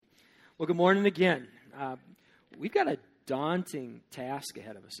Well, good morning again. We've got a daunting task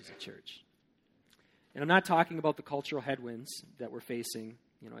ahead of us as a church. And I'm not talking about the cultural headwinds that we're facing,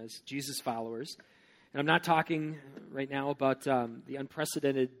 as Jesus followers. And I'm not talking right now about the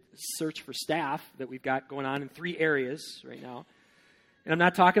unprecedented search for staff that we've got going on in 3 areas right now. And I'm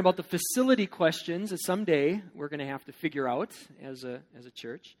not talking about the facility questions that someday we're going to have to figure out as a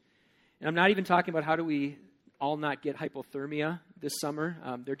church. And I'm not even talking about how do we all not get hypothermia this summer.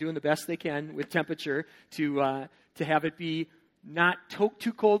 They're doing the best they can with temperature to have it be not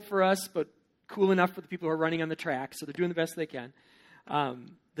too cold for us, but cool enough for the people who are running on the track. So they're doing the best they can.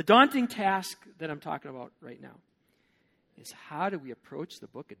 The daunting task that I'm talking about right now is how do we approach the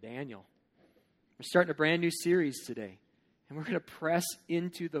book of Daniel? We're starting a brand new series today, and we're going to press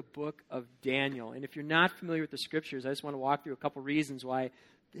into the book of Daniel. And if you're not familiar with the scriptures, I just want to walk through a couple reasons why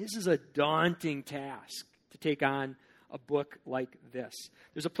this is a daunting task to take on a book like this.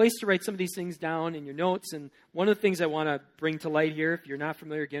 There's a place to write some of these things down in your notes, and one of the things I want to bring to light here, if you're not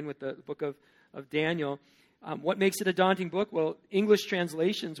familiar again with the book of Daniel, what makes it a daunting book? Well, English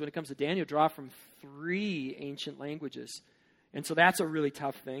translations, when it comes to Daniel, draw from 3 ancient languages. And so that's a really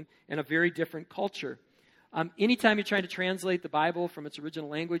tough thing and a very different culture. Anytime you're trying to translate the Bible from its original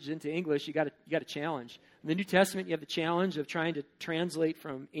language into English, you got a challenge. In the New Testament, you have the challenge of trying to translate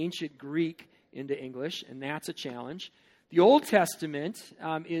from ancient Greek into English, and that's a challenge. The Old Testament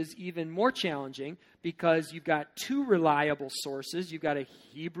is even more challenging because you've got 2 reliable sources. You've got a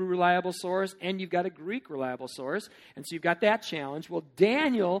Hebrew reliable source, and you've got a Greek reliable source, and so you've got that challenge. Well,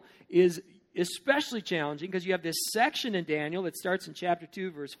 Daniel is especially challenging because you have this section in Daniel that starts in chapter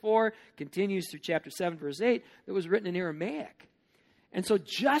 2, verse 4, continues through chapter 7, verse 8, that was written in Aramaic. And so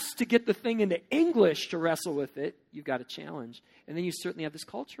just to get the thing into English to wrestle with it, you've got a challenge. And then you certainly have this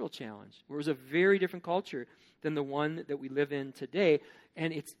cultural challenge, where it was a very different culture than the one that we live in today.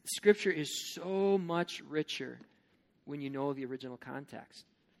 And Scripture is so much richer when you know the original context.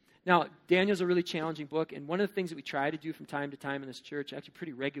 Now, Daniel's a really challenging book, and one of the things that we try to do from time to time in this church, actually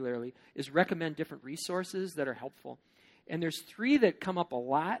pretty regularly, is recommend different resources that are helpful. And there's 3 that come up a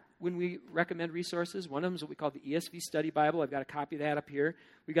lot when we recommend resources. One of them is what we call the ESV Study Bible. I've got a copy of that up here.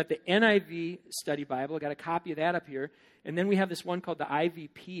 We've got the NIV Study Bible. I've got a copy of that up here. And then we have this one called the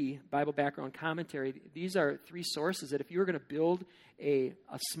IVP, Bible Background Commentary. These are 3 sources that if you were going to build a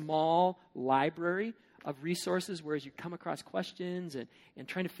small library of resources, whereas you come across questions and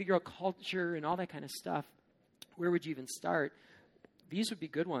trying to figure out culture and all that kind of stuff, where would you even start? These would be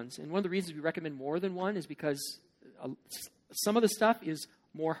good ones. And one of the reasons we recommend more than one is because some of the stuff is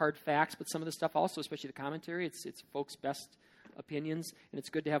more hard facts, but some of the stuff also, especially the commentary, it's folks' best opinions, and it's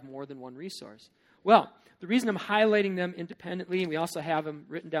good to have more than one resource. Well, the reason I'm highlighting them independently, and we also have them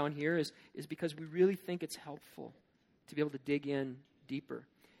written down here, is because we really think it's helpful to be able to dig in deeper.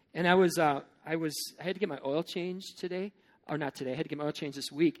 And I had to get my oil changed today, or not today, I had to get my oil changed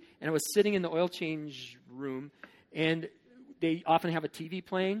this week, and I was sitting in the oil change room, and they often have a TV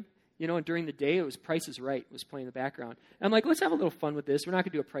playing. And during the day, it was Price is Right was playing in the background. And I'm like, let's have a little fun with this. We're not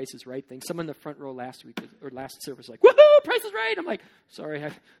going to do a Price is Right thing. Someone in the front row last service was like, woohoo, Price is Right. I'm like, sorry,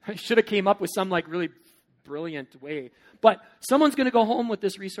 I should have came up with some really brilliant way. But someone's going to go home with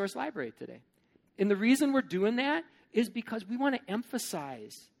this resource library today. And the reason we're doing that is because we want to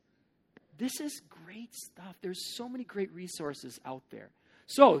emphasize this is great stuff. There's so many great resources out there.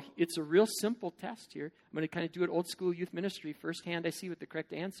 So it's a real simple test here. I'm going to kind of do it old school youth ministry. First hand I see with the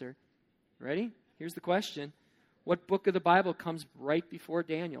correct answer. Ready? Here's the question. What book of the Bible comes right before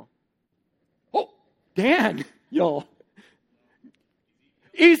Daniel? Oh, Daniel.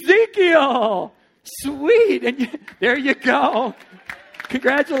 Ezekiel. Sweet. And there you go.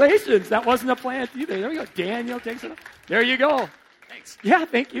 Congratulations. That wasn't a plant either. There we go. Daniel takes it up. There you go. Thanks. Yeah,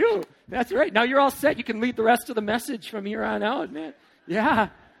 thank you. That's right. Now you're all set. You can lead the rest of the message from here on out, man. Yeah.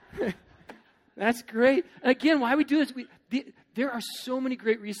 That's great. And again, why we do this, there are so many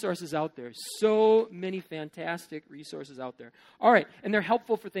great resources out there. So many fantastic resources out there. All right. And they're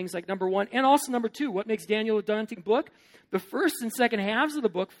helpful for things like number 1 and also number 2. What makes Daniel a daunting book? The first and second halves of the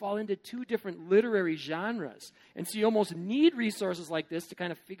book fall into 2 different literary genres. And so you almost need resources like this to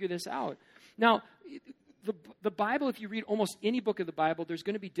kind of figure this out. Now, the Bible, if you read almost any book of the Bible, there's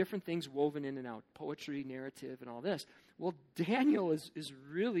going to be different things woven in and out. Poetry, narrative, and all this. Well, Daniel is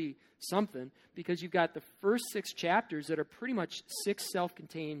really something because you've got the first 6 chapters that are pretty much 6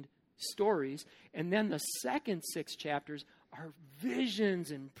 self-contained stories. And then the second 6 chapters are visions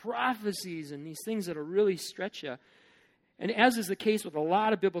and prophecies and these things that will really stretch you. And as is the case with a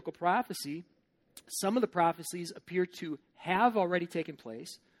lot of biblical prophecy, some of the prophecies appear to have already taken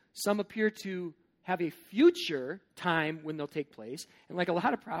place. Some appear to have a future time when they'll take place. And like a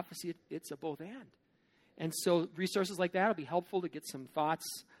lot of prophecy, it's a both and. And so resources like that will be helpful to get some thoughts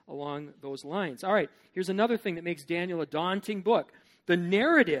along those lines. All right, here's another thing that makes Daniel a daunting book. The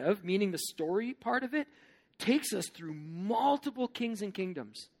narrative, meaning the story part of it, takes us through multiple kings and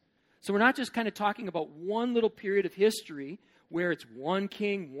kingdoms. So we're not just kind of talking about one little period of history where it's one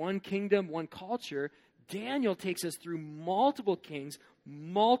king, one kingdom, one culture. Daniel takes us through multiple kings,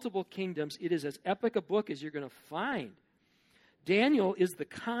 multiple kingdoms. It is as epic a book as you're going to find. Daniel is the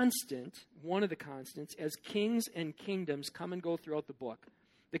constant, one of the constants, as kings and kingdoms come and go throughout the book.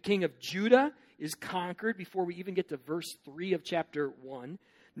 The king of Judah is conquered before we even get to verse 3 of chapter 1.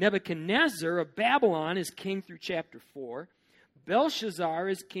 Nebuchadnezzar of Babylon is king through chapter 4. Belshazzar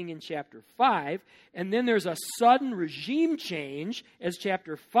is king in chapter 5. And then there's a sudden regime change as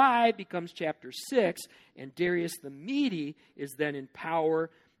chapter 5 becomes chapter 6. And Darius the Mede is then in power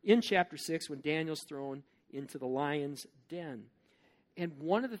in chapter 6 when Daniel's thrown into the lion's den. And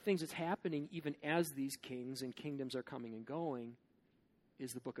one of the things that's happening even as these kings and kingdoms are coming and going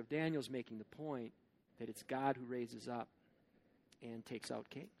is the book of Daniel's making the point that it's God who raises up and takes out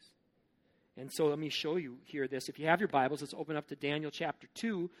kings. And so let me show you here this. If you have your Bibles, let's open up to Daniel chapter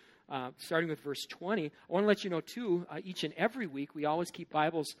 2, starting with verse 20. I want to let you know, too, each and every week we always keep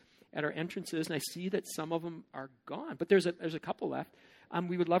Bibles at our entrances, and I see that some of them are gone, but there's a couple left.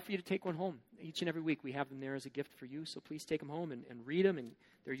 We would love for you to take one home. Each and every week we have them there as a gift for you, so please take them home and read them, and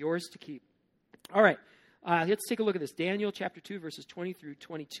they're yours to keep. All right, let's take a look at this. Daniel chapter 2, verses 20 through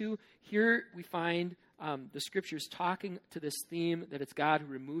 22. Here we find the Scriptures talking to this theme that it's God who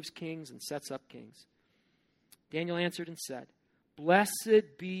removes kings and sets up kings. Daniel answered and said,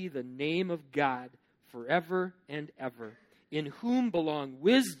 "Blessed be the name of God forever and ever, in whom belong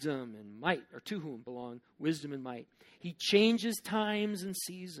wisdom and might," or to whom belong wisdom and might. He changes times and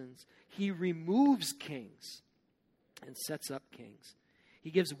seasons. He removes kings and sets up kings. He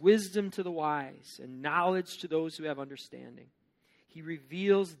gives wisdom to the wise and knowledge to those who have understanding. He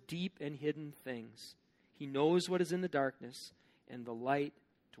reveals deep and hidden things. He knows what is in the darkness, and the light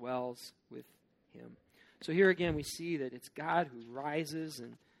dwells with him. So here again we see that it's God who rises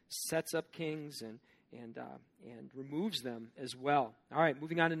and sets up kings and removes them as well. All right,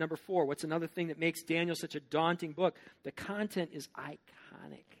 moving on to number 4. What's another thing that makes Daniel such a daunting book? The content is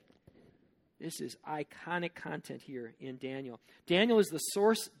iconic. This is iconic content here in Daniel. Daniel is the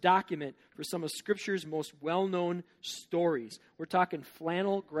source document for some of Scripture's most well-known stories. We're talking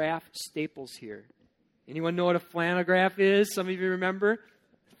flannel graph staples here. Anyone know what a flannel graph is? Some of you remember?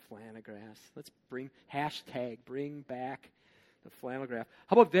 Flannel graphs. Let's bring back the flannel graph.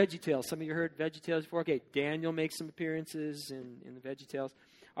 How about VeggieTales? Some of you heard VeggieTales before? Okay, Daniel makes some appearances in the VeggieTales.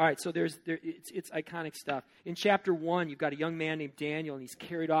 All right, so it's iconic stuff. In chapter 1, you've got a young man named Daniel, and he's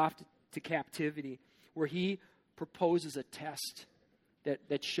carried off to captivity, where he proposes a test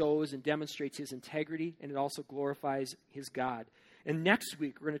that shows and demonstrates his integrity, and it also glorifies his God. And next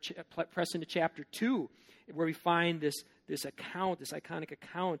week, we're going to press into chapter 2, where we find this iconic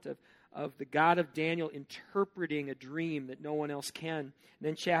account of the God of Daniel interpreting a dream that no one else can. And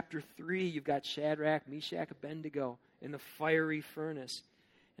then chapter 3, you've got Shadrach, Meshach, Abednego in the fiery furnace.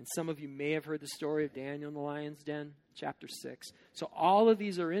 And some of you may have heard the story of Daniel in the lion's den, chapter 6. So all of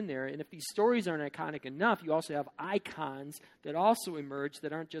these are in there. And if these stories aren't iconic enough, you also have icons that also emerge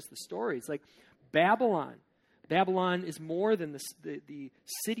that aren't just the stories. Like Babylon. Babylon is more than the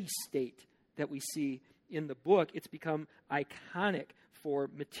city-state that we see in the book. It's become iconic for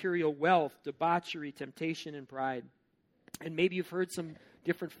material wealth, debauchery, temptation, and pride. And maybe you've heard some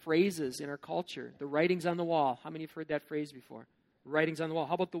different phrases in our culture. The writings on the wall. How many have heard that phrase before? Writings on the wall.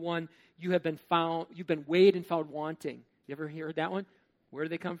 How about the one, you've been weighed and found wanting? You ever heard that one? Where do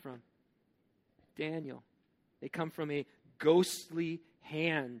they come from? Daniel. They come from a ghostly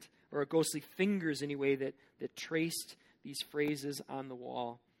hand, or a ghostly fingers anyway, that traced these phrases on the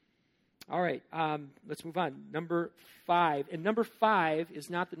wall. All right, let's move on. Number 5. And number 5 is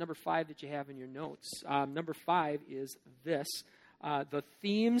not the number 5 that you have in your notes. Number 5 is this. The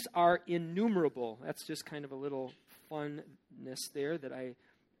themes are innumerable. That's just kind of a little funness there that I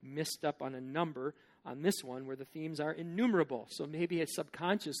missed up on a number on this one, where the themes are innumerable. So maybe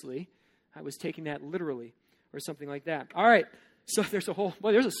subconsciously I was taking that literally or something like that. All right, so there's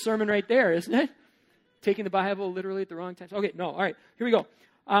a sermon right there, isn't it? Taking the Bible literally at the wrong time. Okay, no, all right, here we go.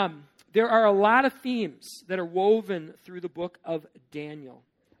 There are a lot of themes that are woven through the book of Daniel.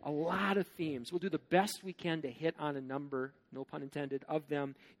 A lot of themes. We'll do the best we can to hit on a number, no pun intended, of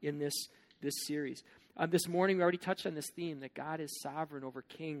them in this series. This morning we already touched on this theme that God is sovereign over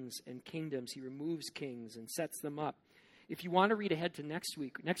kings and kingdoms. He removes kings and sets them up. If you want to read ahead to next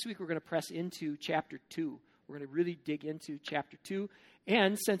week we're going to press into chapter 2. We're going to really dig into chapter 2.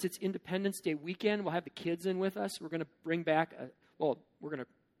 And since it's Independence Day weekend, we'll have the kids in with us. We're going to bring back, we're going to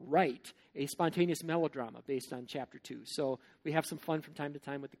write a spontaneous melodrama based on chapter 2. So we have some fun from time to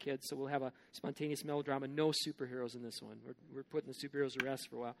time with the kids. So we'll have a spontaneous melodrama. No superheroes in this one. We're putting the superheroes to rest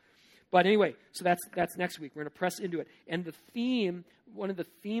for a while. But anyway, so that's next week. We're going to press into it. And the theme, one of the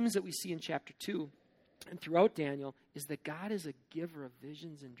themes that we see in chapter 2 and throughout Daniel is that God is a giver of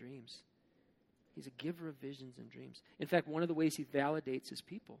visions and dreams. He's a giver of visions and dreams. In fact, one of the ways he validates his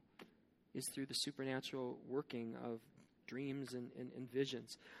people is through the supernatural working of dreams and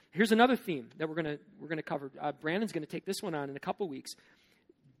visions. Here's another theme that we're going to cover. Brandon's going to take this one on in a couple weeks.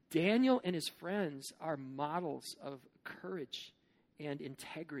 Daniel and his friends are models of courage and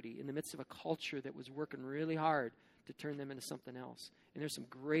integrity in the midst of a culture that was working really hard to turn them into something else. And there's some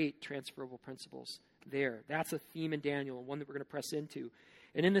great transferable principles there. That's a theme in Daniel, and one that we're going to press into.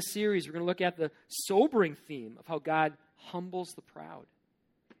 And in this series, we're going to look at the sobering theme of how God humbles the proud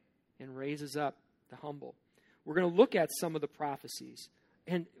and raises up the humble. We're going to look at some of the prophecies.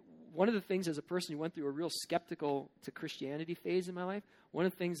 And one of the things, as a person who went through a real skeptical to Christianity phase in my life, one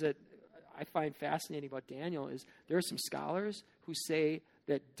of the things that I find fascinating about Daniel is there are some scholars who say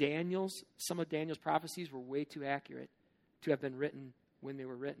that some of Daniel's prophecies were way too accurate to have been written when they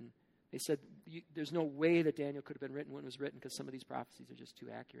were written. They said there's no way that Daniel could have been written when it was written because some of these prophecies are just too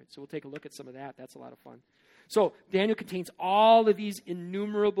accurate. So we'll take a look at some of that. That's a lot of fun. So Daniel contains all of these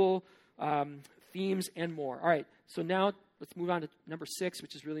innumerable themes and more. All right, so now let's move on to number 6,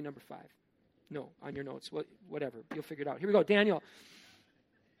 which is really number 5. No, on your notes, whatever. You'll figure it out. Here we go, Daniel.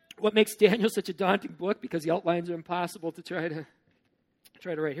 What makes Daniel such a daunting book? Because the outlines are impossible to try to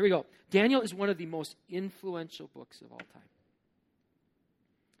write. Here we go. Daniel is one of the most influential books of all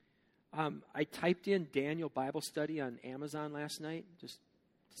time. I typed in Daniel Bible study on Amazon last night just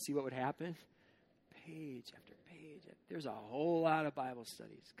to see what would happen. Page after page. There's a whole lot of Bible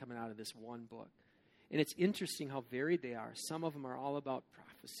studies coming out of this one book. And it's interesting how varied they are. Some of them are all about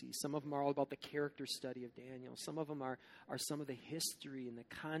prophecy. Some of them are all about the character study of Daniel. Some of them are some of the history and the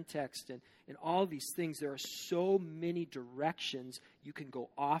context and all these things. There are so many directions you can go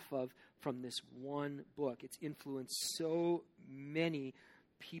off of from this one book. It's influenced so many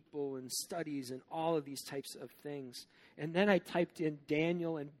people and studies and all of these types of things. And then I typed in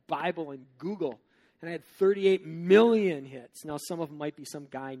Daniel and Bible in Google, and I had 38 million hits. Now, some of them might be some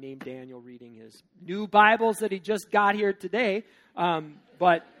guy named Daniel reading his new Bibles that he just got here today.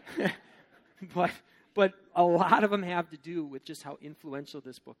 But a lot of them have to do with just how influential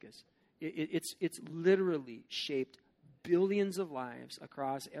this book is. It's literally shaped billions of lives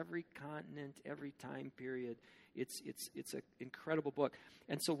across every continent, every time period. It's an incredible book.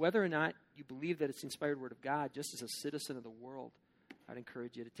 And so whether or not you believe that it's the inspired word of God, just as a citizen of the world, I'd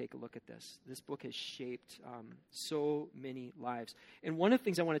encourage you to take a look at this. This book has shaped so many lives. And one of the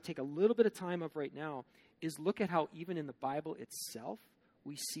things I want to take a little bit of time of right now is look at how even in the Bible itself,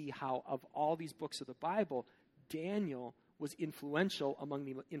 we see how of all these books of the Bible, Daniel was influential among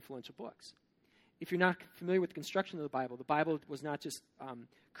the influential books. If you're not familiar with the construction of the Bible was not just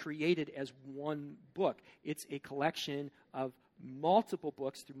created as one book. It's a collection of multiple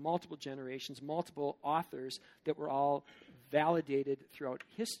books through multiple generations, multiple authors that were all validated throughout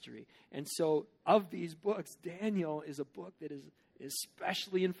history. And so of these books, Daniel is a book that is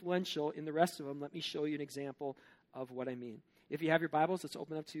especially influential in the rest of them. Let me show you an example of what I mean. If you have your Bibles, let's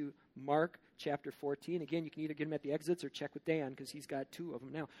open up to Mark chapter 14. Again, you can either get them at the exits or check with Dan because he's got 2 of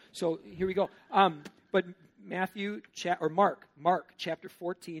them now. So here we go. But Mark chapter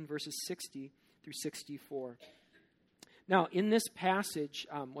 14, verses 60 through 64. Now, in this passage,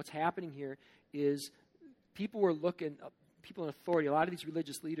 what's happening here is people were looking, people in authority, a lot of these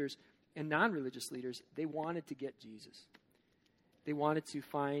religious leaders and non-religious leaders, they wanted to get Jesus. They wanted to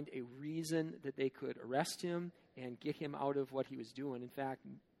find a reason that they could arrest him and get him out of what he was doing. In fact,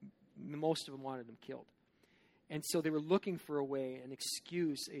 most of them wanted him killed. And so they were looking for a way, an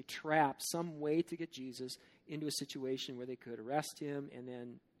excuse, a trap, some way to get Jesus into a situation where they could arrest him and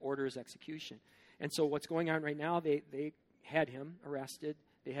then order his execution. And so what's going on right now, they had him arrested.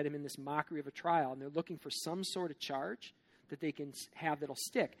 They had him in this mockery of a trial, and they're looking for some sort of charge that they can have that'll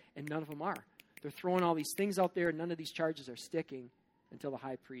stick, and none of them are. They're throwing all these things out there, and none of these charges are sticking until the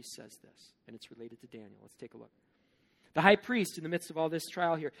high priest says this, and it's related to Daniel. Let's take a look. The high priest, in the midst of all this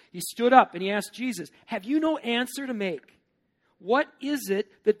trial here, he stood up and he asked Jesus, "Have you no answer to make? What is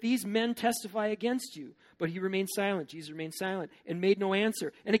it that these men testify against you?" But he remained silent. Jesus remained silent and made no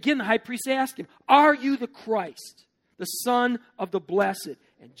answer. And again the high priest asked him, "Are you the Christ, the Son of the Blessed?"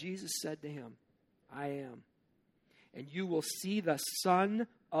 And Jesus said to him, "I am." and you will see the Son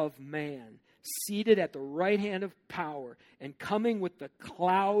of Man seated at the right hand of power and coming with the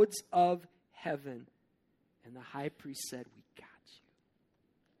clouds of heaven. And the high priest said, we got you.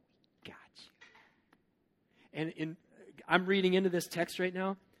 We got you. And I'm reading into this text right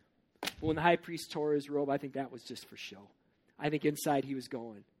now. When the high priest tore his robe, I think that was just for show. I think inside he was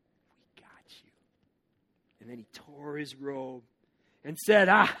going, we got you. And then he tore his robe and said,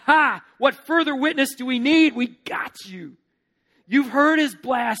 aha, what further witness do we need? We got you. You've heard his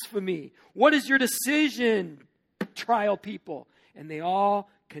blasphemy. What is your decision, trial people? And they all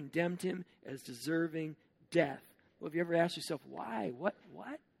condemned him as deserving death. Well, have you ever asked yourself, why? What?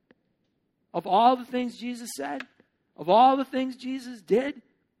 Of all the things Jesus said, of all the things Jesus did,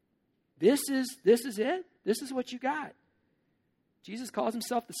 this is it? This is what you got. Jesus calls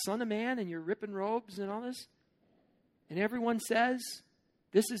himself the Son of Man, and you're ripping robes and all this. And everyone says,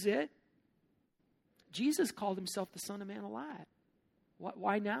 this is it. Jesus called himself the Son of Man a lot.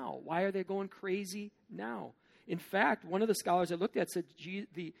 Why now? Why are they going crazy now? In fact, one of the scholars I looked at said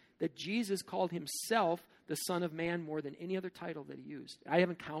that Jesus called himself the Son of Man more than any other title that he used. I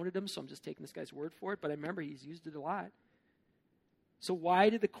haven't counted them, so I'm just taking this guy's word for it, but I remember he's used it a lot. So why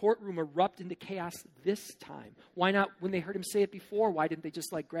did the courtroom erupt into chaos this time? Why not, when they heard him say it before, why didn't they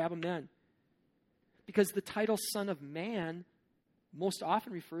just grab him then? Because the title Son of Man most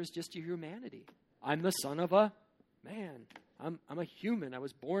often refers just to humanity. I'm the son of a man. I'm a human. I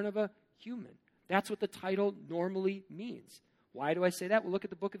was born of a human. That's what the title normally means. Why do I say that? Well, look at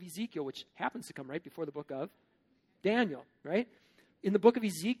the book of Ezekiel, which happens to come right before the book of Daniel, right? In the book of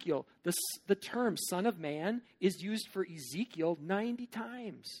Ezekiel, the term Son of Man is used for Ezekiel 90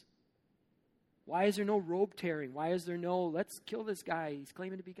 times. Why is there no robe tearing? Why is there no, let's kill this guy, he's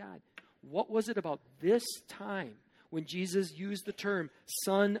claiming to be God? What was it about this time when Jesus used the term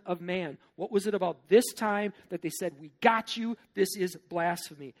Son of Man? What was it about this time that they said, we got you, this is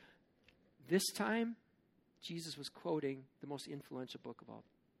blasphemy? This time, Jesus was quoting the most influential book of all,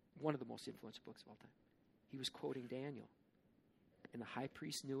 one of the most influential books of all time. He was quoting Daniel. And the high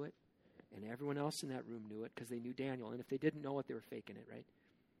priest knew it, and everyone else in that room knew it because they knew Daniel. And if they didn't know it, they were faking it, right?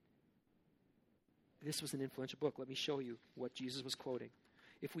 This was an influential book. Let me show you what Jesus was quoting.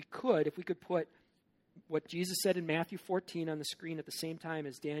 If we could put what Jesus said in Matthew 14 on the screen at the same time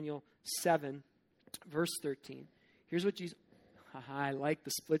as Daniel 7, verse 13. Here's what Jesus... I like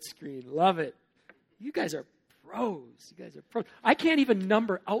the split screen. Love it. You guys are pros. You guys are pros. I can't even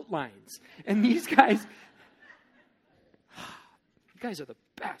number outlines. And these guys... You guys are the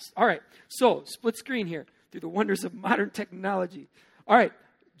best. All right. So, split screen here through the wonders of modern technology. All right.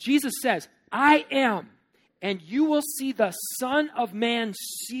 Jesus says, I am, and you will see the Son of Man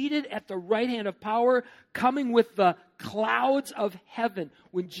seated at the right hand of power, coming with the clouds of heaven.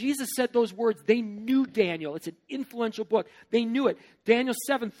 When Jesus said those words, they knew Daniel. It's an influential book. They knew it. Daniel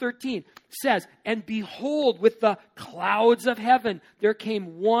 7:13 says, and behold, with the clouds of heaven, there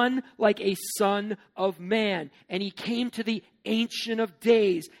came one like a son of man. And he came to the Ancient of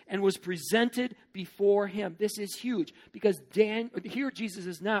Days and was presented before him. This is huge because here Jesus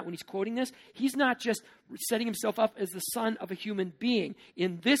is not, when he's quoting this, he's not just setting himself up as the son of a human being.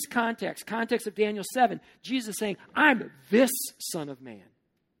 In this context of Daniel 7, Jesus is saying, I'm this Son of Man.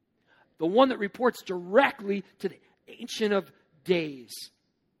 The one that reports directly to the Ancient of Days.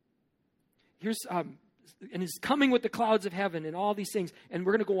 Here's, and is coming with the clouds of heaven and all these things. And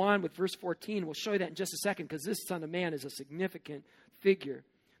we're going to go on with verse 14. We'll show you that in just a second because this Son of Man is a significant figure.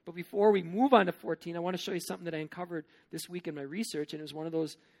 But before we move on to 14, I want to show you something that I uncovered this week in my research. And it was one of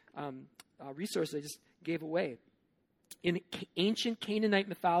those resources I just gave away. In ancient Canaanite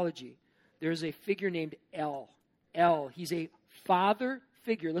mythology, there's a figure named El. El, he's a father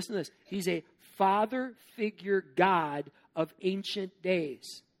figure. Listen to this. He's a father figure God of ancient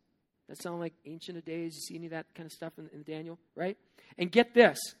days. That sound like Ancient of Days? You see any of that kind of stuff in Daniel, right? And get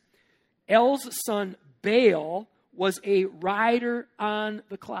this. El's son Baal was a rider on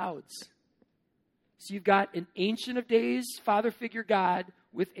the clouds. So you've got an Ancient of Days father figure God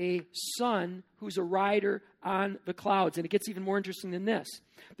with a son who's a rider on the clouds. And it gets even more interesting than this.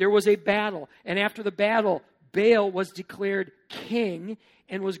 There was a battle, and after the battle, Baal was declared king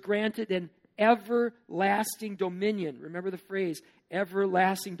and was granted an everlasting dominion. Remember the phrase,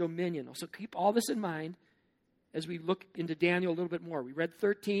 everlasting dominion. So keep all this in mind as we look into Daniel a little bit more. We read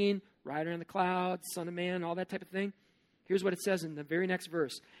 13, rider on the clouds, Son of Man, all that type of thing. Here's what it says in the very next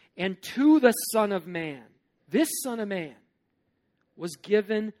verse. And to the Son of Man, this Son of Man, was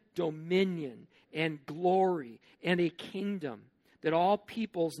given dominion and glory and a kingdom that all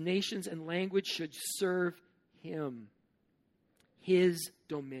peoples, nations, and language should serve him. His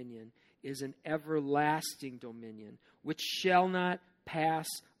dominion is an everlasting dominion, which shall not pass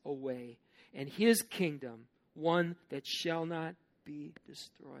away, and his kingdom, one that shall not be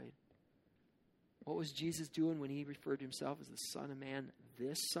destroyed. What was Jesus doing when he referred to himself as the Son of Man,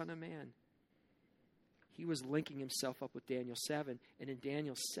 this Son of Man? He was linking himself up with Daniel 7. And in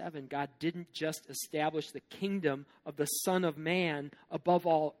Daniel 7, God didn't just establish the kingdom of the Son of Man above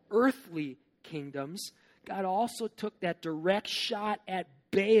all earthly kingdoms. God also took that direct shot at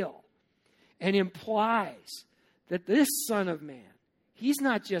Baal and implies that this Son of Man, he's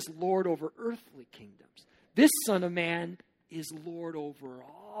not just Lord over earthly kingdoms. This Son of Man is Lord over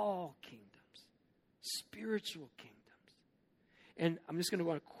all kingdoms, spiritual kingdoms. And I'm just going to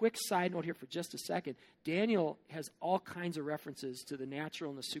go on a quick side note here for just a second. Daniel has all kinds of references to the natural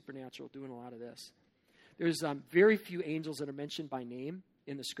and the supernatural doing a lot of this. There's very few angels that are mentioned by name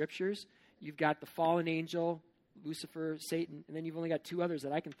in the scriptures. You've got the fallen angel, Lucifer, Satan, and then you've only got two others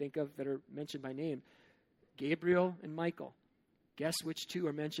that I can think of that are mentioned by name, Gabriel and Michael. Guess which two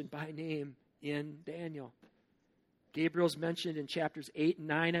are mentioned by name in Daniel? Gabriel's mentioned in chapters 8 and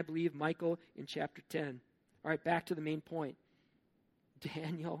 9, I believe. Michael in chapter 10. All right, back to the main point.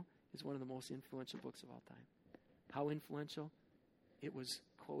 Daniel is one of the most influential books of all time. How influential? It was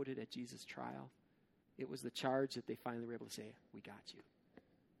quoted at Jesus' trial. It was the charge that they finally were able to say, we got you.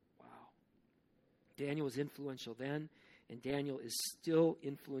 Wow. Daniel was influential then, and Daniel is still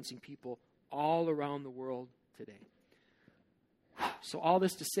influencing people all around the world today. So all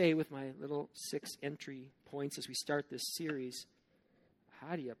this to say, with my little 6 entry points as we start this series,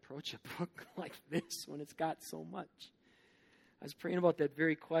 how do you approach a book like this when it's got so much? I was praying about that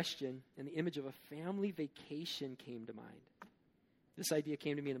very question, and the image of a family vacation came to mind. This idea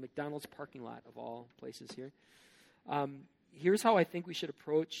came to me in a McDonald's parking lot, of all places here. Here's how I think we should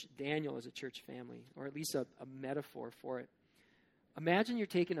approach Daniel as a church family, or at least a metaphor for it. Imagine you're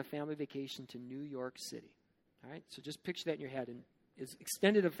taking a family vacation to New York City. All right, so just picture that in your head, and as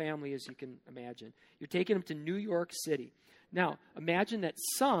extended a family as you can imagine. You're taking them to New York City. Now, imagine that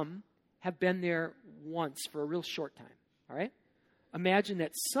some have been there once for a real short time. All right? Imagine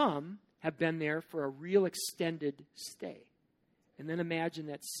that some have been there for a real extended stay. And then imagine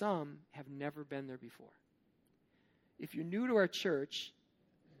that some have never been there before. If you're new to our church,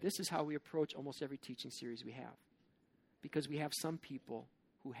 this is how we approach almost every teaching series we have. Because we have some people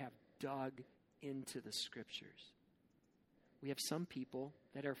who have dug into the scriptures. We have some people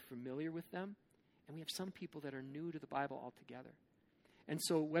that are familiar with them, and we have some people that are new to the Bible altogether. And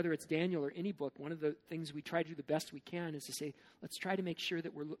so whether it's Daniel or any book, one of the things we try to do the best we can is to say, let's try to make sure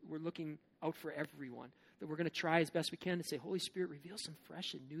that we're looking out for everyone, that we're going to try as best we can to say, Holy Spirit, reveal some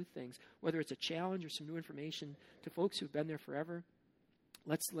fresh and new things, whether it's a challenge or some new information to folks who've been there forever.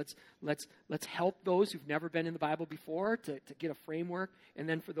 Let's help those who've never been in the Bible before to get a framework, and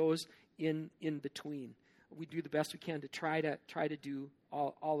then for those in between. We do the best we can to try to do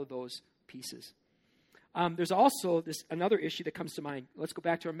all of those pieces. There's also another issue that comes to mind. Let's go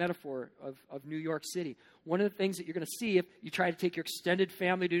back to our metaphor of New York City. One of the things that you're going to see if you try to take your extended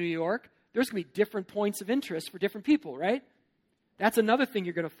family to New York, there's going to be different points of interest for different people, right? That's another thing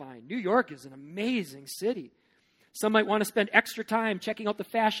you're going to find. New York is an amazing city. Some might want to spend extra time checking out the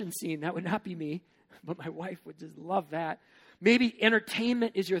fashion scene. That would not be me, but my wife would just love that. Maybe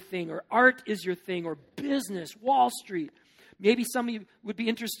entertainment is your thing, or art is your thing, or business, Wall Street. Maybe some of you would be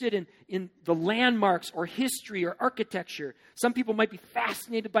interested in the landmarks or history or architecture. Some people might be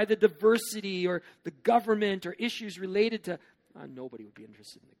fascinated by the diversity or the government or issues related to... nobody would be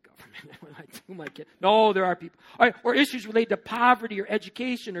interested in the government. Who am I kidding? No, there are people. All right, or issues related to poverty or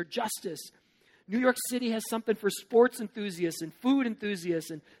education or justice. New York City has something for sports enthusiasts and food enthusiasts,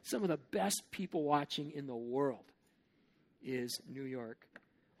 and some of the best people watching in the world is New York.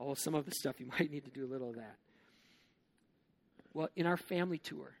 Although some of the stuff you might need to do a little of that. Well, in our family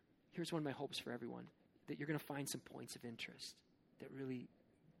tour, here's one of my hopes for everyone, that you're going to find some points of interest that really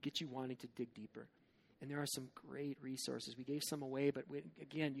get you wanting to dig deeper. And there are some great resources. We gave some away, but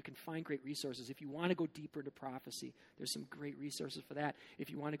again, you can find great resources. If you want to go deeper into prophecy, there's some great resources for that. If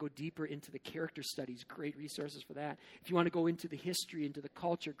you want to go deeper into the character studies, great resources for that. If you want to go into the history, into the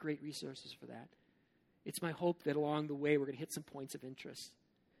culture, great resources for that. It's my hope that along the way, we're going to hit some points of interest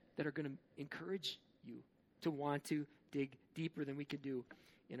that are going to encourage you to want to dig deeper than we could do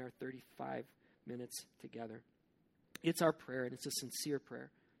in our 35 minutes together. It's our prayer, and it's a sincere prayer,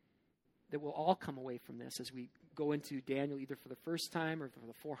 that we'll all come away from this as we go into Daniel either for the first time or for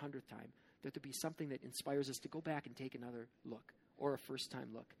the 400th time, that there'll be something that inspires us to go back and take another look, or a first-time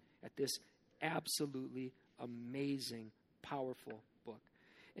look at this absolutely amazing, powerful book.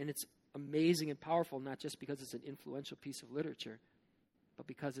 And it's amazing and powerful not just because it's an influential piece of literature, but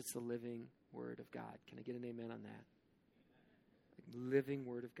Because it's the living Word of God. Can I get an amen on that? The living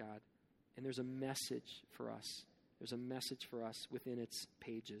Word of God. And there's a message for us. There's a message for us within its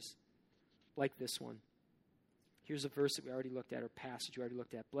pages. Like this one. Here's a verse that we already looked at, or passage we already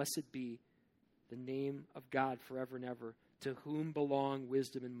looked at. Blessed be the name of God forever and ever, to whom belong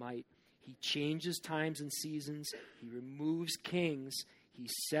wisdom and might. He changes times and seasons. He removes kings. He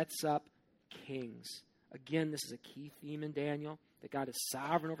sets up kings. Again, this is a key theme in Daniel, that God is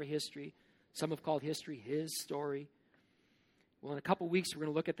sovereign over history. Some have called history his story. Well, in a couple weeks, we're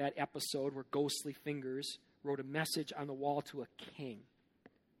going to look at that episode where ghostly fingers wrote a message on the wall to a king.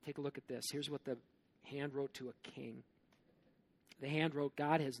 Take a look at this. Here's what the hand wrote to a king. The hand wrote,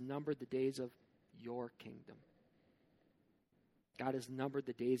 God has numbered the days of your kingdom. God has numbered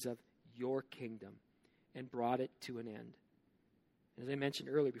the days of your kingdom and brought it to an end. As I mentioned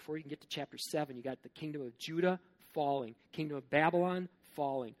earlier, before you can get to chapter 7, you got the kingdom of Judah falling, kingdom of Babylon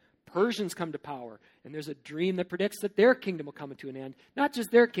falling. Persians come to power, and there's a dream that predicts that their kingdom will come to an end. Not just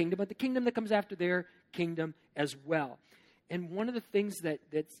their kingdom, but the kingdom that comes after their kingdom as well. And one of the things that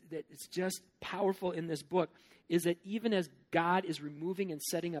is just powerful in this book is that even as God is removing and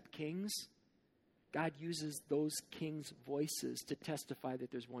setting up kings, God uses those kings' voices to testify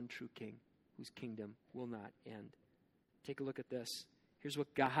that there's one true king whose kingdom will not end. Take a look at this. Here's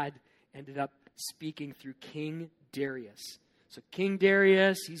what God ended up speaking through King Darius. So King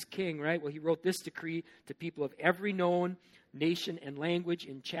Darius, he's king, right? Well, he wrote this decree to people of every known nation and language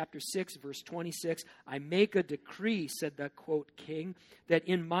in chapter 6, verse 26. I make a decree, said the, quote, king, that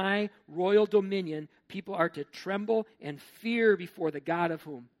in my royal dominion people are to tremble and fear before the God of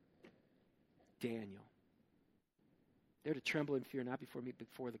whom? Daniel. They're to tremble and fear, not before me, but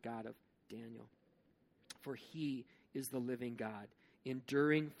before the God of Daniel. For he is the living God,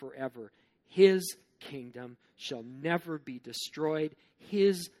 enduring forever. His kingdom shall never be destroyed.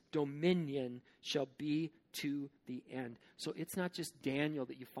 His dominion shall be to the end. So it's not just Daniel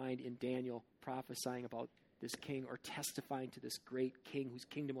that you find in Daniel prophesying about this king or testifying to this great king whose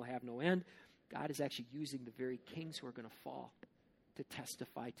kingdom will have no end. God is actually using the very kings who are going to fall to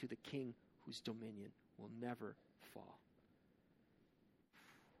testify to the king whose dominion will never fall.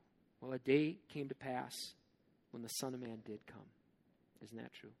 Well, a day came to pass when the Son of Man did come. Isn't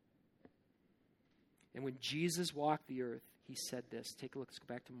that true? And when Jesus walked the earth, he said this. Take a look. Let's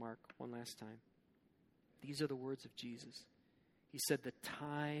go back to Mark one last time. These are the words of Jesus. He said, the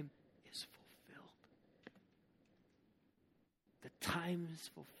time is fulfilled. The time is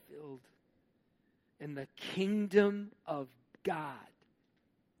fulfilled. And the kingdom of God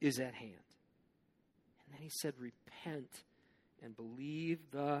is at hand. And then he said, repent and believe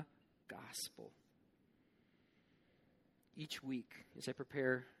the gospel. Each week, as I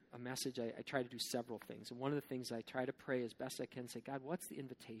prepare a message, I try to do several things. And one of the things I try to pray as best I can, say, God, what's the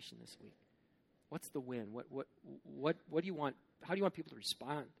invitation this week? What's the win? What do you want? How do you want people to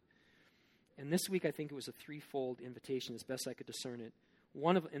respond? And this week, I think it was a threefold invitation, as best I could discern it.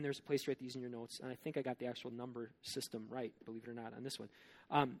 And there's a place to write these in your notes, and I think I got the actual number system right, believe it or not, on this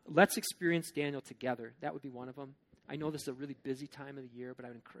one. Let's experience Daniel together. That would be one of them. I know this is a really busy time of the year, but I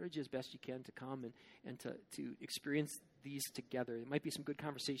would encourage you as best you can to come and to experience these together. There might be some good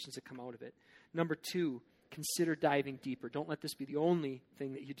conversations that come out of it. Number 2, consider diving deeper. Don't let this be the only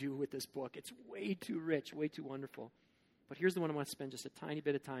thing that you do with this book. It's way too rich, way too wonderful. But here's the one I want to spend just a tiny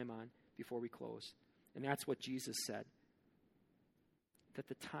bit of time on before we close. And that's what Jesus said. That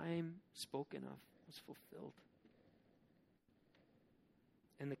the time spoken of was fulfilled.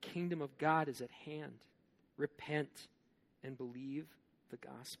 And the kingdom of God is at hand. Repent and believe the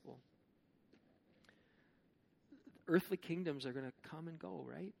gospel. Earthly kingdoms are going to come and go,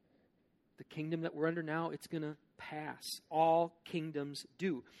 right? The kingdom that we're under now, it's going to pass. All kingdoms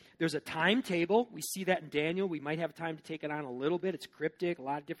do. There's a timetable. We see that in Daniel. We might have time to take it on a little bit. It's cryptic, a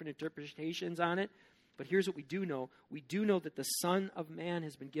lot of different interpretations on it. But here's what we do know. We do know that the Son of Man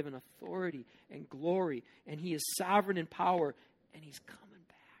has been given authority and glory, and he is sovereign in power, and he's coming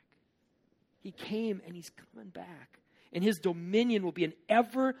back. He came, and he's coming back. And his dominion will be an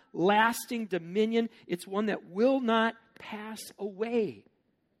everlasting dominion. It's one that will not pass away.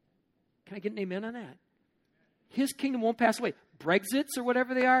 Can I get an amen on that? His kingdom won't pass away. Brexits or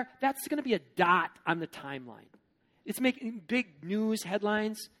whatever they are, that's going to be a dot on the timeline. It's making big news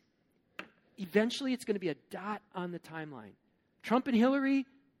headlines. Eventually, it's going to be a dot on the timeline. Trump and Hillary,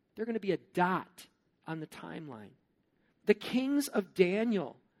 they're going to be a dot on the timeline. The kings of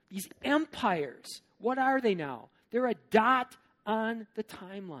Daniel, these empires, what are they now? They're a dot on the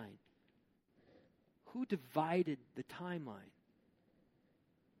timeline. Who divided the timeline?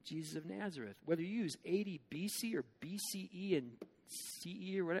 Jesus of Nazareth. Whether you use 80 BC or BCE and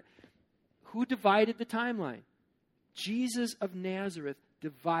CE or whatever. Who divided the timeline? Jesus of Nazareth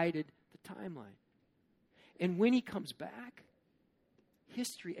divided the timeline. And when he comes back,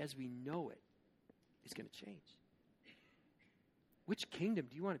 history as we know it is going to change. Which kingdom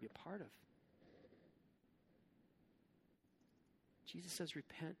do you want to be a part of? Jesus says,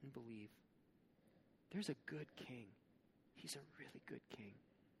 repent and believe. There's a good king. He's a really good king.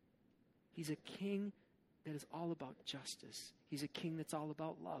 He's a king that is all about justice. He's a king that's all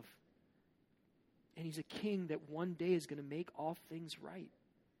about love. And he's a king that one day is going to make all things right.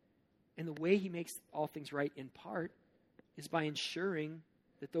 And the way he makes all things right, in part, is by ensuring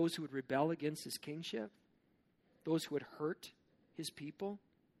that those who would rebel against his kingship, those who would hurt his people,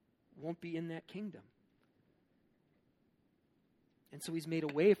 won't be in that kingdom. And so he's made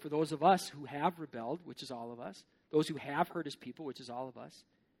a way for those of us who have rebelled, which is all of us, those who have hurt his people, which is all of us.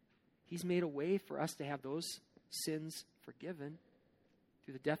 He's made a way for us to have those sins forgiven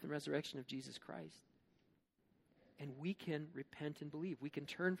through the death and resurrection of Jesus Christ. And we can repent and believe. We can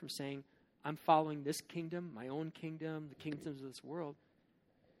turn from saying, I'm following this kingdom, my own kingdom, the kingdoms of this world,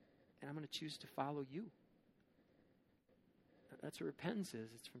 and I'm going to choose to follow you. That's what repentance is.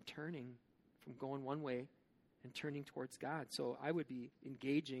 It's from turning, from going one way and turning towards God. So I would be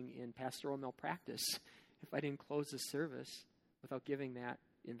engaging in pastoral malpractice if I didn't close the service without giving that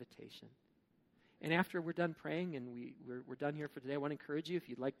invitation. And after we're done praying and we're done here for today, I want to encourage you, if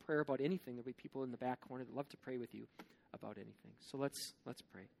you'd like prayer about anything, there'll be people in the back corner that love to pray with you about anything. So let's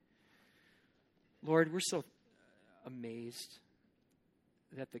pray. Lord, we're so amazed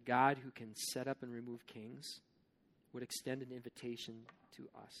that the God who can set up and remove kings would extend an invitation to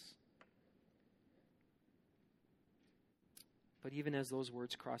us. But even as those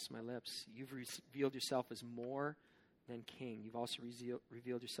words cross my lips, you've revealed yourself as more than king. You've also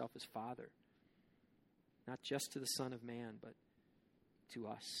revealed yourself as Father. Not just to the Son of Man, but to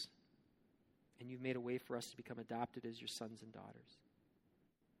us. And you've made a way for us to become adopted as your sons and daughters.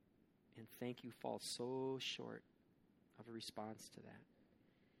 And thank you falls so short of a response to that.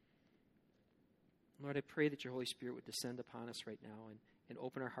 Lord, I pray that your Holy Spirit would descend upon us right now and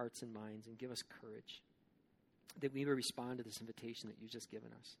open our hearts and minds and give us courage, that we may respond to this invitation that you've just given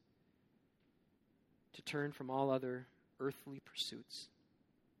us, to turn from all other earthly pursuits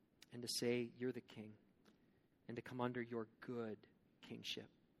and to say, you're the king, and to come under your good kingship,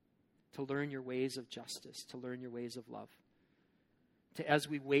 to learn your ways of justice, to learn your ways of love, to, as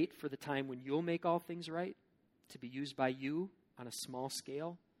we wait for the time when you'll make all things right, to be used by you on a small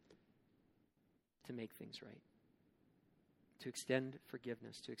scale to make things right, to extend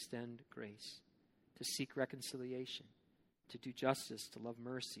forgiveness, to extend grace, to seek reconciliation, to do justice, to love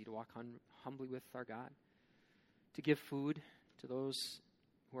mercy, to walk humbly with our God, to give food to those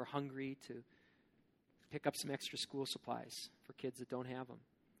who are hungry, to pick up some extra school supplies for kids that don't have them,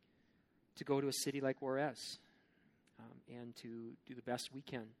 to go to a city like Juarez and to do the best we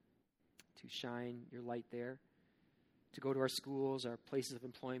can to shine your light there, to go to our schools, our places of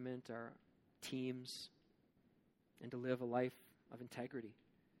employment, our teams, and to live a life of integrity.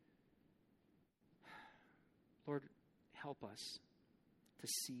 Lord, help us to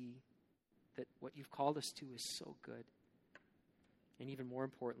see that what you've called us to is so good. And even more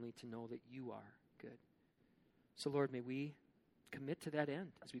importantly, to know that you are good. So Lord, may we commit to that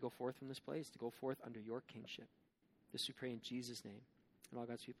end as we go forth from this place, to go forth under your kingship. This we pray in Jesus' name. And all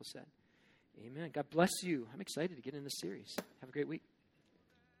God's people said, amen. God bless you. I'm excited to get in this series. Have a great week.